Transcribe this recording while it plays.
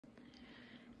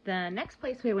The next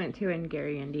place we went to in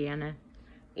Gary, Indiana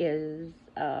is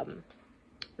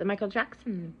the Michael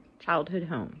Jackson childhood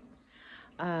home.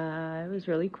 It was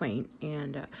really quaint,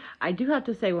 and I do have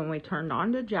to say, when we turned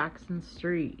onto Jackson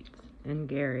Street in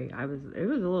Gary, it was a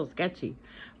little sketchy,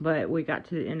 but we got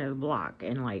to the end of the block,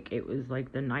 and like it was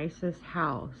like the nicest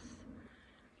house.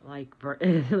 Like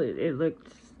it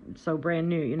looked so brand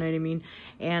new, you know what I mean,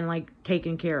 and like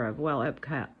taken care of, well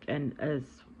upkept, and as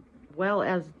well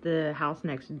as the house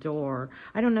next door.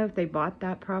 I don't know if they bought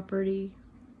that property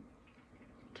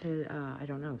to I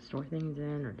don't know, store things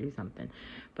in or do something,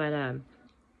 but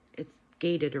it's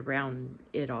gated around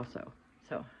it also.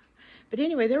 So, but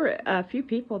anyway, there were a few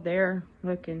people there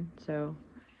looking. So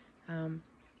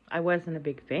I wasn't a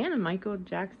big fan of Michael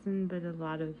Jackson, but a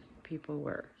lot of people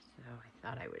were. So I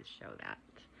thought I would show that.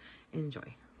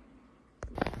 Enjoy.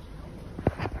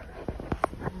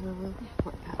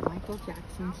 At Michael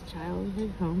Jackson's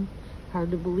childhood home.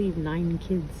 Hard to believe 9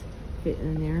 kids fit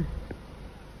in there.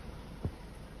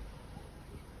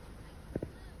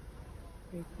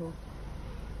 Pretty cool.